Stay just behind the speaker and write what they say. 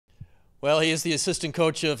Well, he is the assistant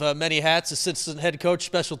coach of many hats, assistant head coach,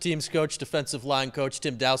 special teams coach, defensive line coach,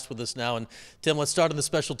 Tim Daoust with us now. And Tim, let's start on the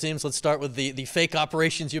special teams. Let's start with the fake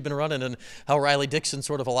operations you've been running and how Riley Dixon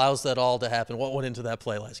sort of allows that all to happen. What went into that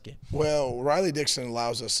play last game? Well, Riley Dixon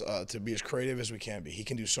allows us to be as creative as we can be. He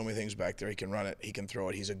can do so many things back there. He can run it. He can throw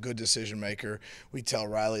it. He's a good decision maker. We tell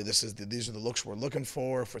Riley these are the looks we're looking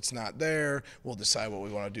for. If it's not there, we'll decide what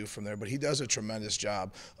we want to do from there. But he does a tremendous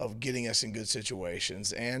job of getting us in good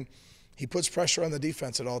situations, and he puts pressure on the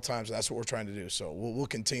defense at all times, and that's what we're trying to do. So we'll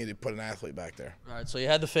continue to put an athlete back there. All right, so you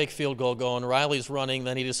had the fake field goal going. Riley's running,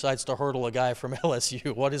 then he decides to hurdle a guy from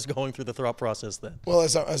LSU. What is going through the thought process then? Well,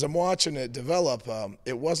 as I'm watching it develop,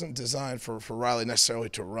 it wasn't designed for Riley necessarily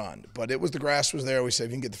to run, but the grass was there. We said,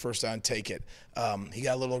 if you can get the first down, take it. He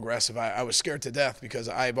got a little aggressive. I was scared to death because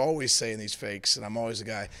I've always say in these fakes, and I'm always the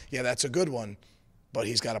guy, yeah, that's a good one, but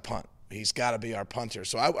he's got to punt. He's got to be our punter.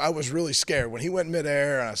 So I was really scared. When he went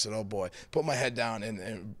midair, and I said, oh, boy, put my head down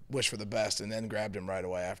and wish for the best, and then grabbed him right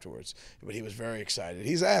away afterwards. But he was very excited.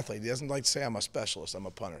 He's an athlete. He doesn't like to say I'm a specialist. I'm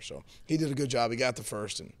a punter. So he did a good job. He got the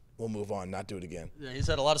first, and we'll move on, not do it again. Yeah, he's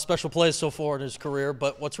had a lot of special plays so far in his career,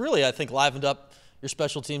 but what's really, I think, livened up your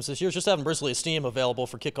special teams this year is just having Brisley Esteem available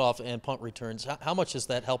for kickoff and punt returns. How much has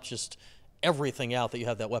that helped just everything out that you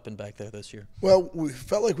have that weapon back there this year? Well, we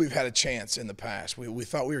felt like we've had a chance in the past. We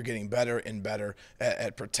thought we were getting better and better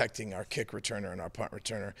at protecting our kick returner and our punt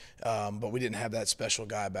returner, but we didn't have that special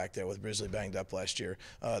guy back there with Brisley banged up last year.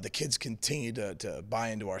 The kids continue to buy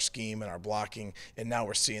into our scheme and our blocking, and now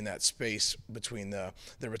we're seeing that space between the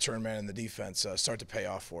return man and the defense start to pay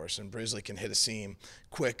off for us, and Brisley can hit a seam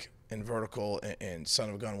quick and vertical and son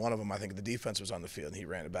of a gun. One of them, I think the defense was on the field, and he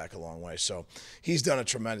ran it back a long way. So he's done a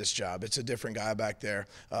tremendous job. It's a different guy back there.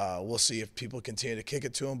 We'll see if people continue to kick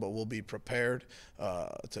it to him, but we'll be prepared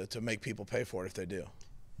to make people pay for it if they do.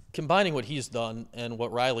 Combining what he's done and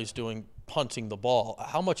what Riley's doing punting the ball,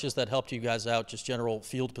 how much has that helped you guys out, just general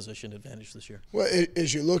field position advantage this year? Well,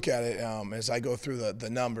 as you look at it, as I go through the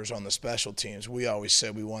numbers on the special teams, we always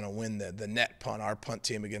said we want to win the net punt, our punt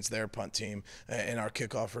team against their punt team, and our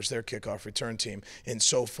kickoff versus their kickoff return team. And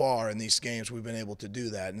so far in these games, we've been able to do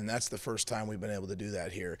that, and that's the first time we've been able to do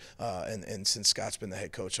that here. And since Scott's been the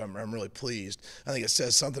head coach, I'm really pleased. I think it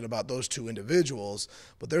says something about those two individuals,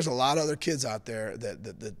 but there's a lot of other kids out there that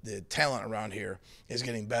the talent around here is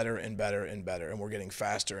getting better and better and better, and we're getting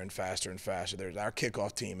faster and faster and faster. Our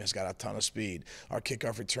kickoff team has got a ton of speed. Our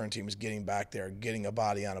kickoff return team is getting back there, getting a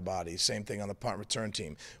body on a body. Same thing on the punt return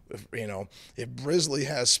team. If Brisley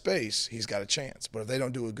has space, he's got a chance. But if they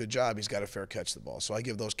don't do a good job, he's got a fair catch the ball. So I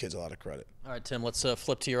give those kids a lot of credit. All right, Tim, let's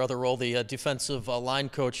flip to your other role, the defensive line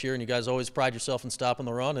coach here, and you guys always pride yourself in stopping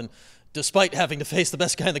the run. And despite having to face the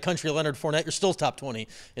best guy in the country, Leonard Fournette, you're still top 20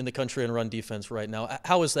 in the country in run defense right now.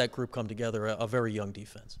 How has that group come together, a very young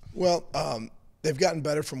defense? Well, they've gotten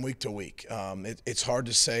better from week to week. It's hard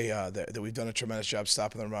to say that we've done a tremendous job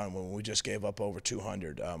stopping the run when we just gave up over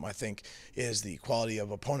 200. I think as the quality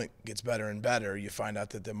of opponent gets better and better, you find out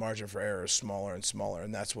that the margin for error is smaller and smaller,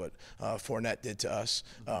 and that's what Fournette did to us.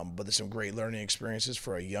 But there's some great learning experiences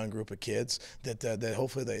for a young group of kids that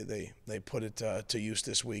hopefully they put it to use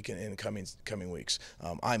this week and in coming weeks.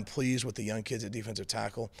 I'm pleased with the young kids at defensive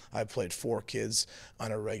tackle. I've played 4 kids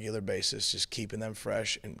on a regular basis, just keeping them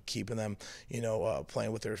fresh and keeping them,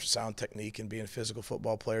 playing with their sound technique and being physical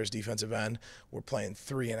football players. Defensive end, we're playing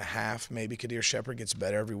 3.5. Maybe Kadir Shepard gets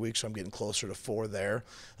better every week, so I'm getting closer to 4 there,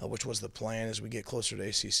 which was the plan as we get closer to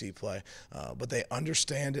ACC play. But they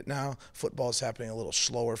understand it now. Football is happening a little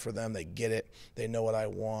slower for them. They get it. They know what I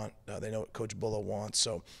want. They know what Coach Bullough wants.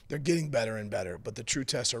 So they're getting better and better. But the true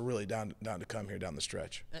tests are really down to come here down the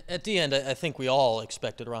stretch. At the end, I think we all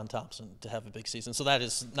expected Ron Thompson to have a big season, so that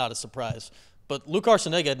is not a surprise. But Luke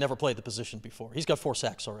Arciniega had never played the position before. He's got 4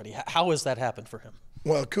 sacks already. How has that happened for him?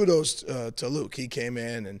 Well, kudos to Luke. He came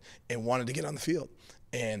in and wanted to get on the field.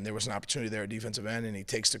 And there was an opportunity there at defensive end, and he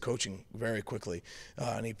takes to coaching very quickly,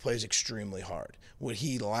 and he plays extremely hard. What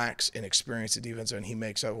he lacks in experience at defensive end, he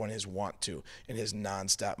makes up when his want to and his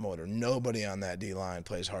nonstop motor. Nobody on that D-line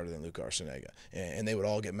plays harder than Luke Arciniega, and they would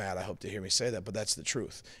all get mad, I hope, to hear me say that, but that's the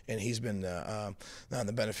truth. And he's been the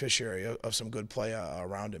beneficiary of some good play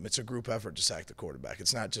around him. It's a group effort to sack the quarterback.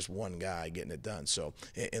 It's not just one guy getting it done. So,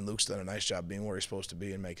 and Luke's done a nice job being where he's supposed to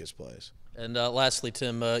be and make his plays. And lastly,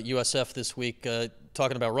 Tim, USF this week,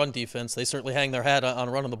 talking about run defense, they certainly hang their hat on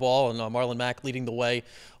running the ball, and Marlon Mack leading the way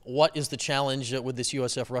What is the challenge with this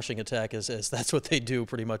USF rushing attack? As that's what they do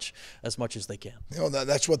pretty much as they can.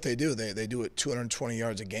 That's what they do. They do it 220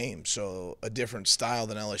 yards a game, so a different style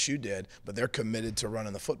than LSU did, but they're committed to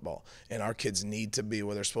running the football. And our kids need to be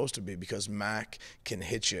where they're supposed to be because Mac can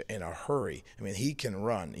hit you in a hurry. I mean, he can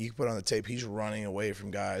run. You can put on the tape, he's running away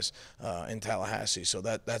from guys in Tallahassee. So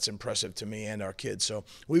that's impressive to me and our kids. So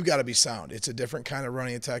we've got to be sound. It's a different kind of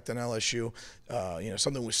running attack than LSU.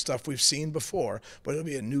 Something with stuff we've seen before, but it'll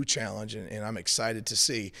be a new challenge, and I'm excited to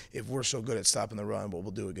see if we're so good at stopping the run, what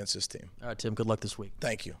we'll do against this team. All right, Tim, good luck this week.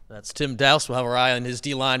 Thank you. That's Tim Daoust. We'll have our eye on his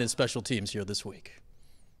D-line and special teams here this week.